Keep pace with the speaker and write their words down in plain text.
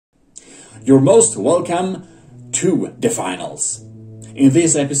You're most welcome to the finals. In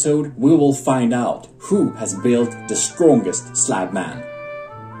this episode, we will find out who has built the strongest Slabman.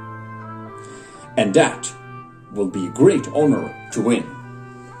 And that will be a great honor to win.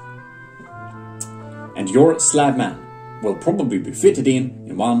 And your Slabman will probably be fitted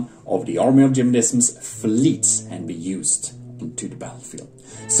in one of the Army of Gmodism's fleets and be used onto the battlefield.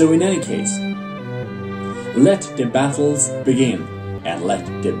 So in any case, let the battles begin and let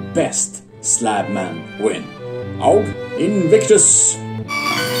the best Slabman win. AoG Invictus!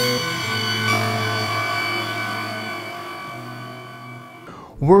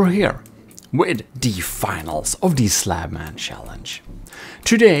 We're here with the finals of the Slabman challenge.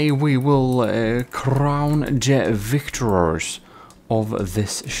 Today we will crown the victors of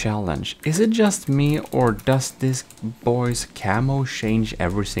this challenge. Is it just me, or does this boy's camo change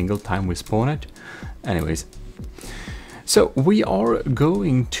every single time we spawn it? Anyways, so we are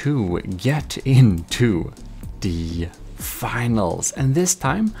going to get into the finals, and this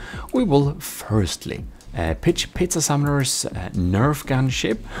time we will firstly pitch Pizza Summoner's Nerf gun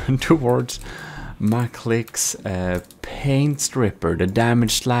ship towards Maclick's paint stripper, the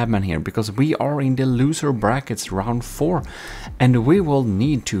damaged Slabman here, because we are in the loser brackets round 4 and we will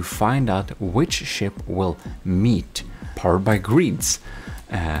need to find out which ship will meet Powered by Greed's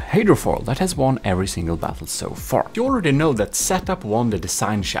hydrofoil that has won every single battle so far. You already know that Setup won the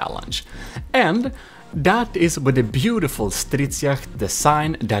design challenge, and that is with a beautiful Stridsjacht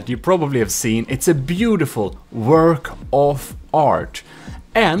design that you probably have seen. It's a beautiful work of art.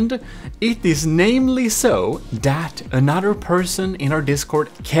 And it is namely so that another person in our Discord,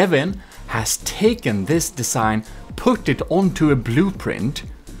 Kevin, has taken this design, put it onto a blueprint,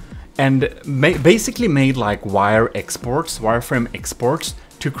 and basically made like wireframe exports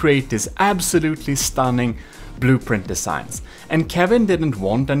to create this absolutely stunning blueprint designs. And Kevin didn't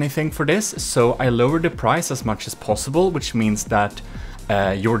want anything for this, so I lowered the price as much as possible, which means that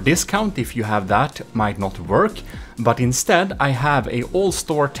your discount, if you have that, might not work, but instead I have a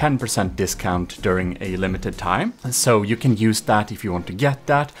all-store 10% discount during a limited time, so you can use that if you want to get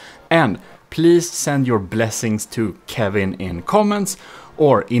that. And please send your blessings to Kevin in comments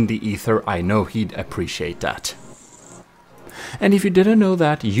or in the ether. I know he'd appreciate that. And if you didn't know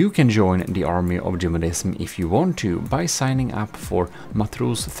that, you can join the Army of Gmodism if you want to by signing up for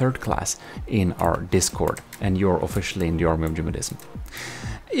Matros 3rd class in our Discord, and you're officially in the Army of Gmodism.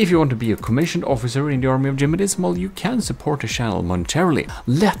 If you want to be a commissioned officer in the Army of Gmodism, well, you can support the channel monetarily.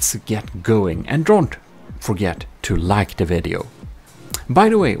 Let's get going, and don't forget to like the video. By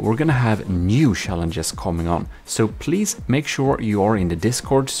the way, we're gonna have new challenges coming on, so please make sure you are in the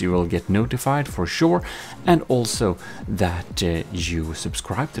Discord so you will get notified for sure, and also that you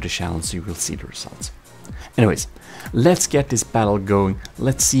subscribe to the channel so you will see the results. Anyways, let's get this battle going.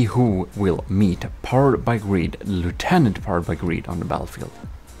 Let's see who will meet Powered by Greed, Lieutenant Powered by Greed on the battlefield.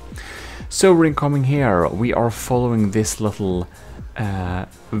 So we're incoming here. We are following this little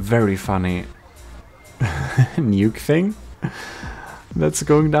very funny nuke thing that's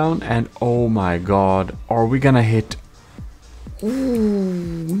going down, and oh my god, are we gonna hit?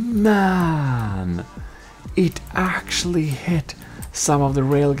 Ooh, man, it actually hit some of the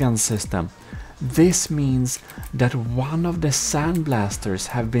railgun system. This means that one of the sandblasters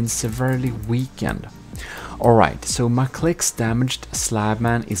have been severely weakened. Alright, so Maclick's damaged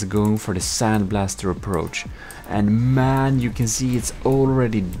Slabman is going for the sandblaster approach, and man, you can see it's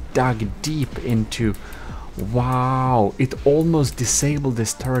already dug deep into. Wow, it almost disabled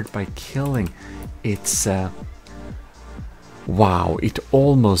this turret by killing its... wow, it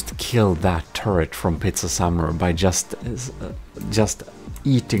almost killed that turret from Pizza Summoner by just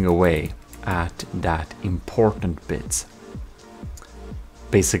eating away at that important bits.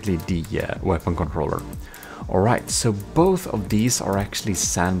 Basically the weapon controller. Alright, so both of these are actually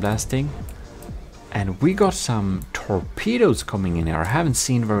sandblasting. And we got some torpedoes coming in here. I haven't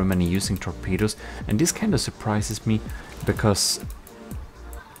seen very many using torpedoes, and this kind of surprises me because,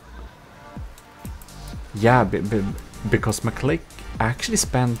 yeah, because Maclick actually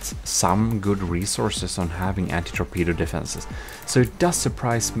spent some good resources on having anti-torpedo defenses. So it does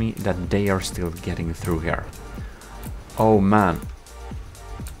surprise me that they are still getting through here. Oh man,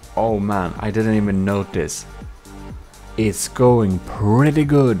 I didn't even notice. It's going pretty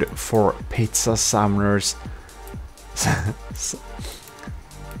good for Pizza Summoner's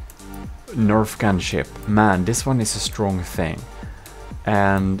Nerf gun ship. Man, this one is a strong thing.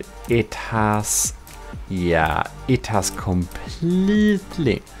 And it has, yeah, it has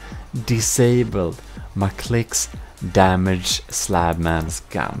completely disabled Maclick's damaged Slabman's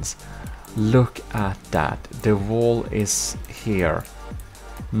guns. Look at that. The wall is here.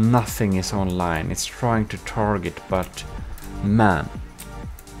 Nothing is online. It's trying to target, but man,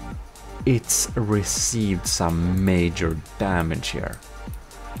 it's received some major damage here.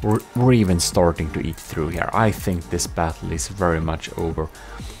 We're even starting to eat through here. I think this battle is very much over.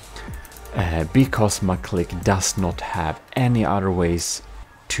 Because my click does not have any other ways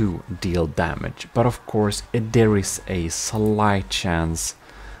to deal damage. But of course, there is a slight chance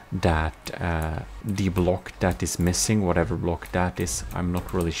that the block that is missing, whatever block that is, I'm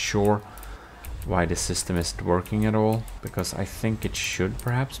not really sure why the system isn't working at all, because I think it should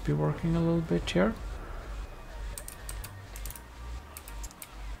perhaps be working a little bit here.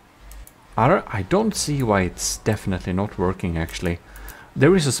 I don't see why it's definitely not working actually.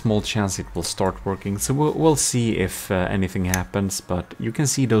 There is a small chance it will start working, so we'll see if anything happens, but you can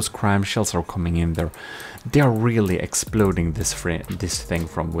see those cram shells are coming in there. They are really exploding this thing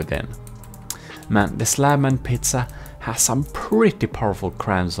from within. Man, the Slabman Pizza has some pretty powerful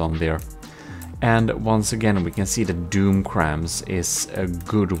crams on there. And once again, we can see that Doom crams is a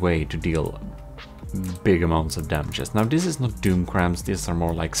good way to deal big amounts of damages. Now this is not Doom crams, these are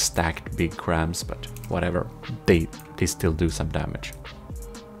more like stacked big crams, but whatever, they still do some damage.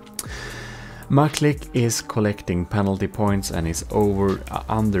 Maklik is collecting penalty points and is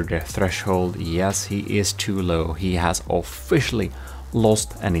under the threshold. Yes, he is too low. He has officially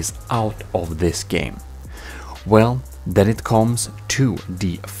lost and is out of this game. Well, then it comes to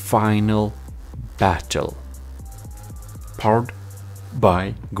the final battle. Powered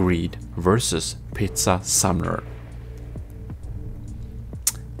by Greed versus Pizza Summoner.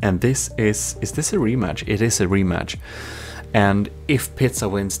 And this is this a rematch? It is a rematch. And if Pizza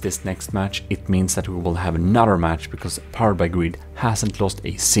wins this next match, it means that we will have another match, because Powered by Greed hasn't lost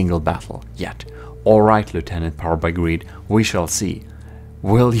a single battle yet. Alright, Lieutenant Powered by Greed, we shall see.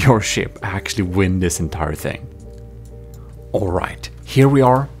 Will your ship actually win this entire thing? Alright, here we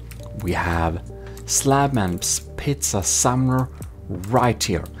are. We have Slabman's Pizza Summoner right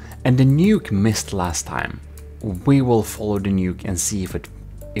here. And the nuke missed last time. We will follow the nuke and see if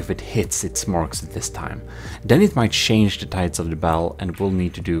it hits its marks at this time. Then it might change the tides of the battle and we'll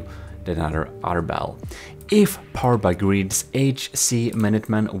need to do another battle. If Powered by Greed's HC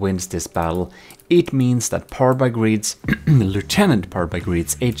Minuteman wins this battle, it means that Powered by Greed's Lieutenant Powered by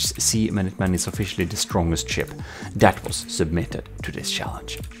Greed's HC Minuteman is officially the strongest ship that was submitted to this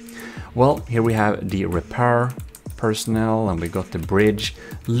challenge. Well, here we have the repair personnel and we got the bridge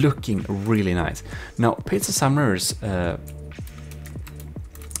looking really nice. Now, Pizza Summoner's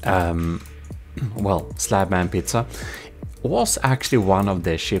well, Slabman Pizza was actually one of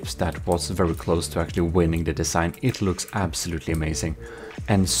the ships that was very close to actually winning the design. It looks absolutely amazing,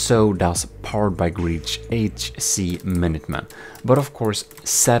 and so does Powered by Greed's HC Minuteman. But of course,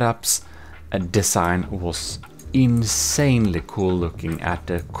 setups design was insanely cool looking at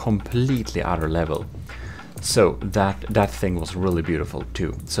a completely other level. So that thing was really beautiful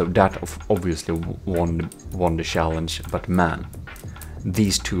too. So that obviously won the challenge, but man,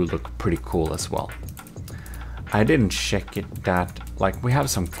 these two look pretty cool as well. I didn't check it that, like, we have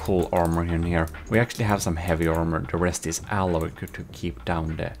some cool armor in here. We actually have some heavy armor, the rest is alloy to keep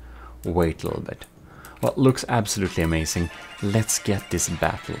down the weight a little bit. Well, looks absolutely amazing. Let's get this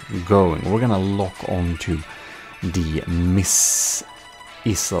battle going. We're gonna lock on to the Miss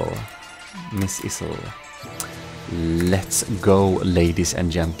Issel. Let's go, ladies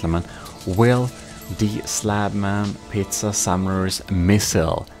and gentlemen. Will the Slabman Pizza Summoner's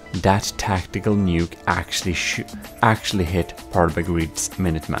missile, that tactical nuke, actually hit Powered by Greed's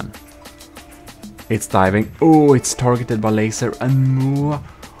Minuteman? It's diving. Oh, it's targeted by laser and more.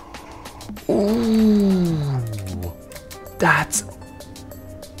 Oh,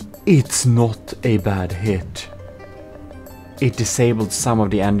 it's not a bad hit. It disabled some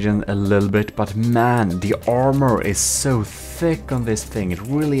of the engine a little bit, but man, the armor is so thick on this thing. It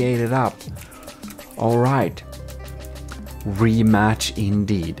really ate it up. Alright, rematch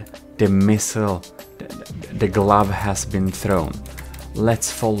indeed. The missile, the glove has been thrown.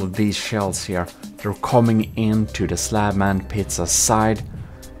 Let's follow these shells here. They're coming into the Slabman Pizza side.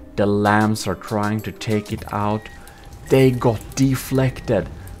 The lambs are trying to take it out. They got deflected.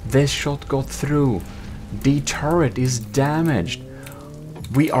 This shot got through. The turret is damaged.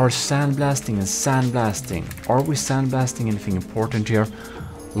 We are sandblasting and sandblasting. Are we sandblasting anything important here?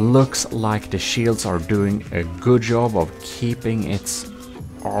 Looks like the shields are doing a good job of keeping its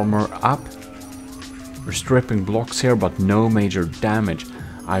armor up. We're stripping blocks here, but no major damage.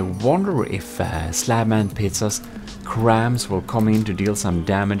 I wonder if Slabman Pizza's crams will come in to deal some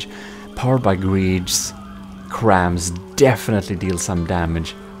damage. Powered by Greed's crams definitely deal some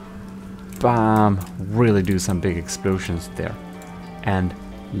damage. Bam! Really do some big explosions there. And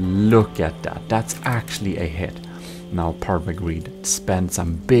Look at that. That's actually a hit. Now Powered by Greed spent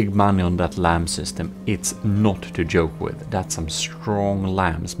some big money on that lamb system. It's not to joke with. That's some strong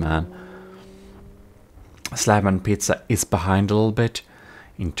lambs, man. Slabman Pizza is behind a little bit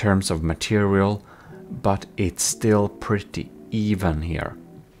in terms of material, but it's still pretty even here.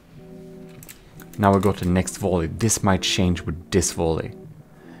 Now we go to the next volley. This might change with this volley.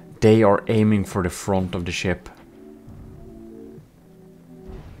 They are aiming for the front of the ship.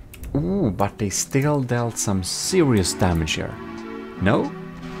 Ooh, but they still dealt some serious damage here. No?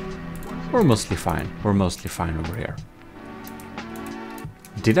 We're mostly fine. We're mostly fine over here.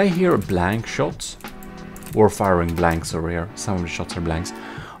 Did I hear blank shots? We're firing blanks over here. Some of the shots are blanks.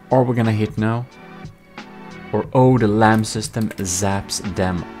 Are we gonna hit now? Or oh, the lamb system zaps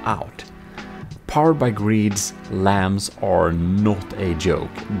them out. Powered by Greed's lambs are not a joke.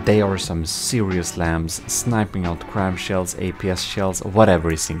 They are some serious lambs, sniping out crab shells, APS shells,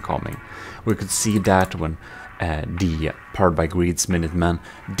 whatever is incoming. We could see that when the Powered by Greed's Minutemen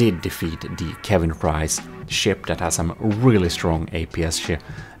did defeat the Kevin Price ship that has some really strong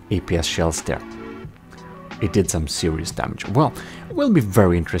APS shells there. It did some serious damage. Well, it will be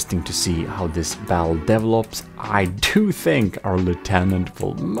very interesting to see how this battle develops. I do think our lieutenant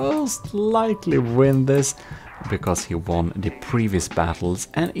will most likely win this because he won the previous battles,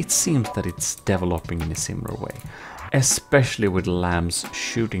 and it seems that it's developing in a similar way, especially with lambs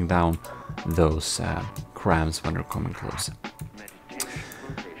shooting down those crabs when they're coming close.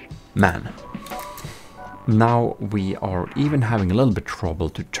 Man. Now we are even having a little bit trouble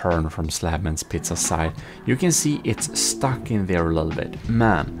to turn from Slabman's Pizza side. You can see it's stuck in there a little bit.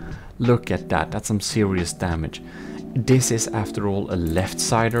 Man, look at that. That's some serious damage. This is after all a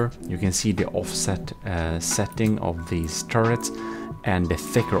left-sider. You can see the offset setting of these turrets and the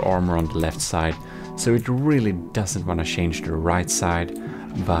thicker armor on the left side. So it really doesn't want to change to the right side.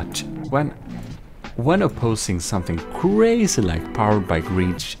 But when opposing something crazy like Powered by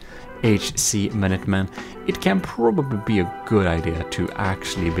Greed HC Minutemen, it can probably be a good idea to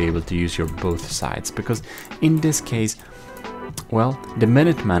actually be able to use your both sides, because in this case, well, the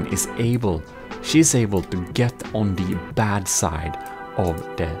Minuteman is able, she's able to get on the bad side of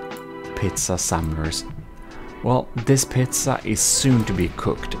the pizza summoners. Well, this pizza is soon to be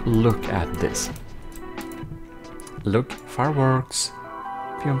cooked. Look at this. Look, fireworks.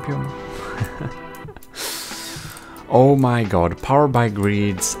 Pyum pyum. Oh my god, Powered by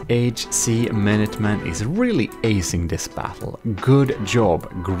Greed's HC Minuteman is really acing this battle. Good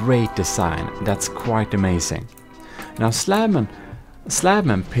job, great design, that's quite amazing. Now Slabman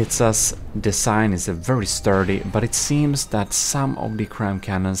Pizza's design is very sturdy, but it seems that some of the cram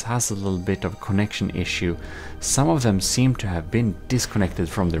cannons has a little bit of a connection issue. Some of them seem to have been disconnected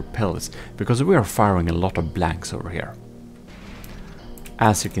from their pellets, because we are firing a lot of blanks over here.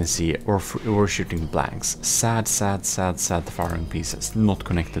 As you can see, we're shooting blanks. Sad firing pieces, not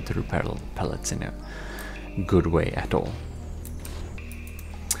connected to the pellets in a good way at all.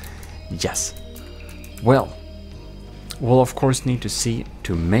 Yes. Well, we'll of course need to see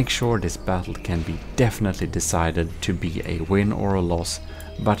to make sure this battle can be definitely decided to be a win or a loss.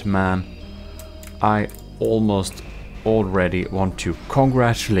 But man, I almost already want to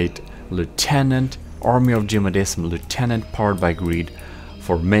congratulate Lieutenant Army of Gmodism, Lieutenant Powered by Greed,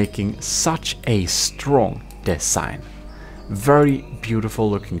 for making such a strong design. Very beautiful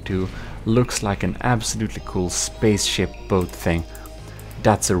looking too. Looks like an absolutely cool spaceship boat thing.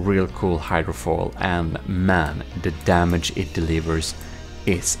 That's a real cool hydrofoil, and man, the damage it delivers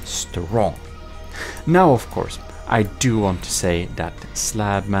is strong. Now of course, I do want to say that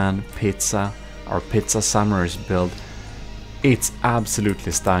Slabman Pizza, our Pizza Summoners build, it's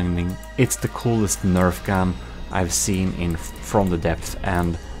absolutely stunning. It's the coolest Nerf gun I've seen from the depth,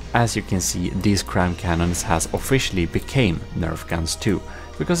 and as you can see, these cram cannons has officially became Nerf guns too,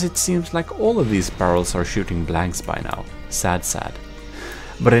 because it seems like all of these barrels are shooting blanks by now. Sad.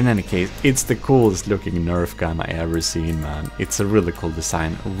 But in any case, it's the coolest looking Nerf gun I ever seen, man. It's a really cool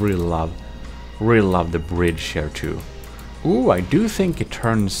design. Really love the bridge here too. Ooh, I do think it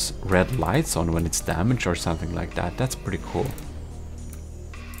turns red lights on when it's damaged or something like that. That's pretty cool.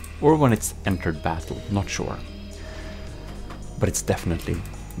 Or when it's entered battle, not sure. But it's definitely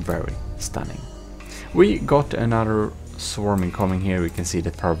very stunning. We got another swarm incoming here. We can see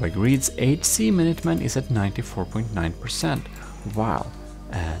that Powered by Greed's HC Minuteman is at 94.9%, while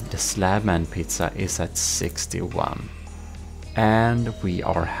the Slabman Pizza is at 61. And we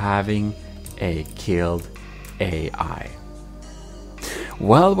are having a killed AI.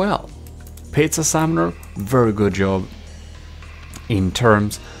 Well, Pizza Summoner, very good job in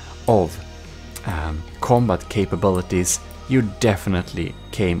terms of combat capabilities. you definitely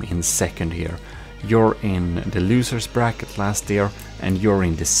came in second here. You're in the losers bracket last year and you're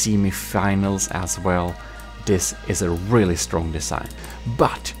in the semi-finals as well. This is a really strong design,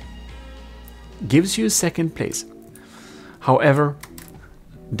 but gives you second place. However,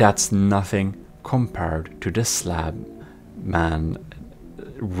 that's nothing compared to the Slabman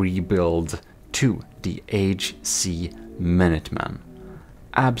rebuild to the AoG Minuteman.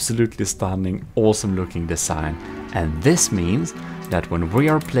 Absolutely stunning, awesome looking design, and this means that when we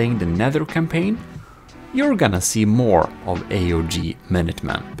are playing the Nether campaign, you're gonna see more of AoG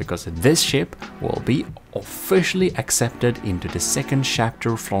Minuteman, because this ship will be officially accepted into the second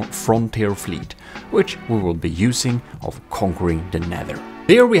chapter Frontier Fleet, which we will be using of conquering the Nether.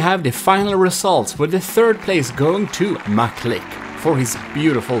 Here we have the final results, with the third place going to Maclick for his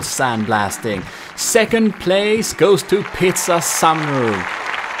beautiful sandblasting. Second place goes to Pizza Sumner,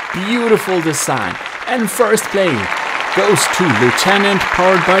 beautiful design. And first place goes to Lieutenant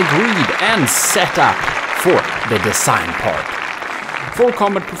powered by Greed and Setup for the design part. For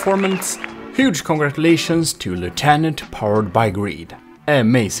combat performance, huge congratulations to Lieutenant powered by Greed.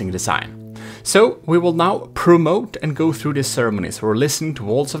 Amazing design. So we will now promote and go through the ceremonies. We're listening to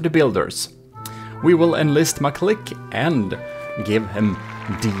Walls of the Builders. We will enlist Maclick and give him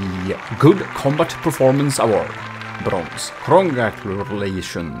the Good Combat Performance Award, Bronze.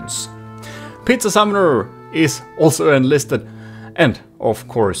 Congratulations. Pizza Summoner is also enlisted and, of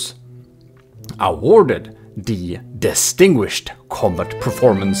course, awarded the Distinguished Combat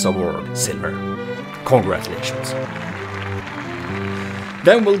Performance Award, Silver. Congratulations.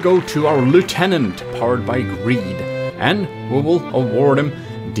 Then we'll go to our Lieutenant powered by Greed, and we will award him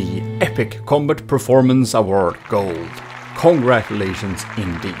the Epic Combat Performance Award, Gold. Congratulations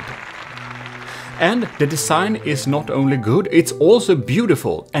indeed. And the design is not only good, it's also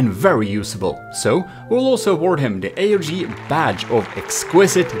beautiful and very usable. So we'll also award him the AoG Badge of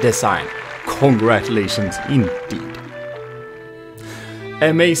Exquisite Design. Congratulations indeed.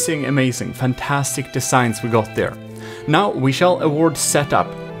 Amazing, amazing, fantastic designs we got there. Now we shall award Setup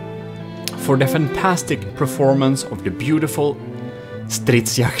for the fantastic performance of the beautiful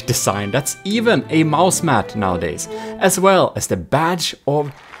Stridsjagd design. That's even a mouse mat nowadays, as well as the Badge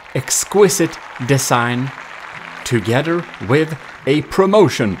of Exquisite Design, together with a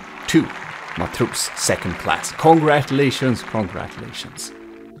promotion to Matros second class. Congratulations, congratulations.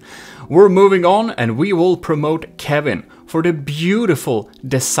 We're moving on and we will promote Kevin for the beautiful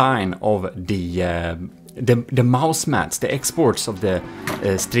design of the mouse mats, the exports of the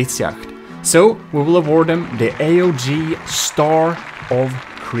Stridsjagd. So we will award him the AoG Star of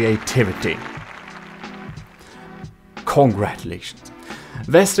Creativity. Congratulations.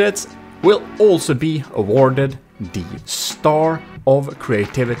 Vestrets will also be awarded the Star of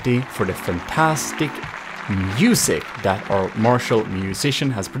Creativity for the fantastic music that our martial musician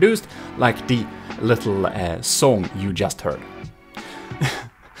has produced, like the little song you just heard.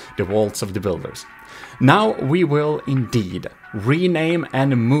 The Waltz of the Builders. Now we will indeed rename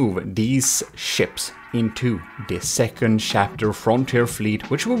and move these ships into the second chapter Frontier Fleet,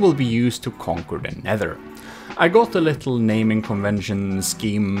 which we will be used to conquer the Nether. I got a little naming convention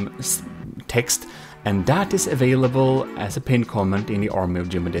scheme text, and that is available as a pinned comment in the Army of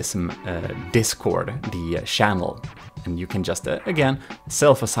Gmodism Discord, the channel. And you can just, again,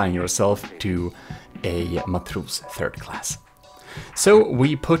 self-assign yourself to a Matros third class. So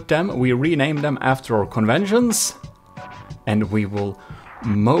we rename them after our conventions, and we will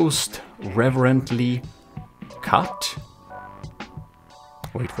most reverently cut,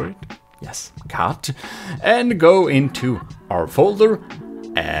 wait for it, yes, cut, and go into our folder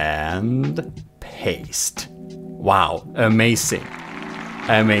and paste. Wow, amazing,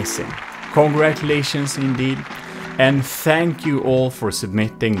 amazing. Congratulations indeed, and thank you all for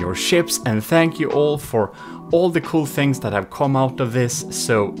submitting your ships, and thank you all for all the cool things that have come out of this.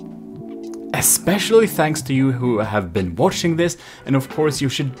 So especially thanks to you who have been watching this, and of course you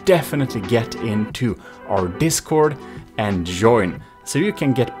should definitely get into our Discord and join so you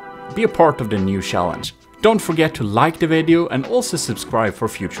can be a part of the new challenge. Don't forget to like the video and also subscribe for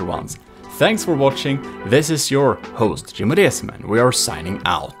future ones. Thanks for watching. This is your host GMODISM, and we are signing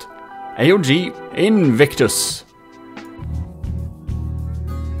out. AoG Invictus.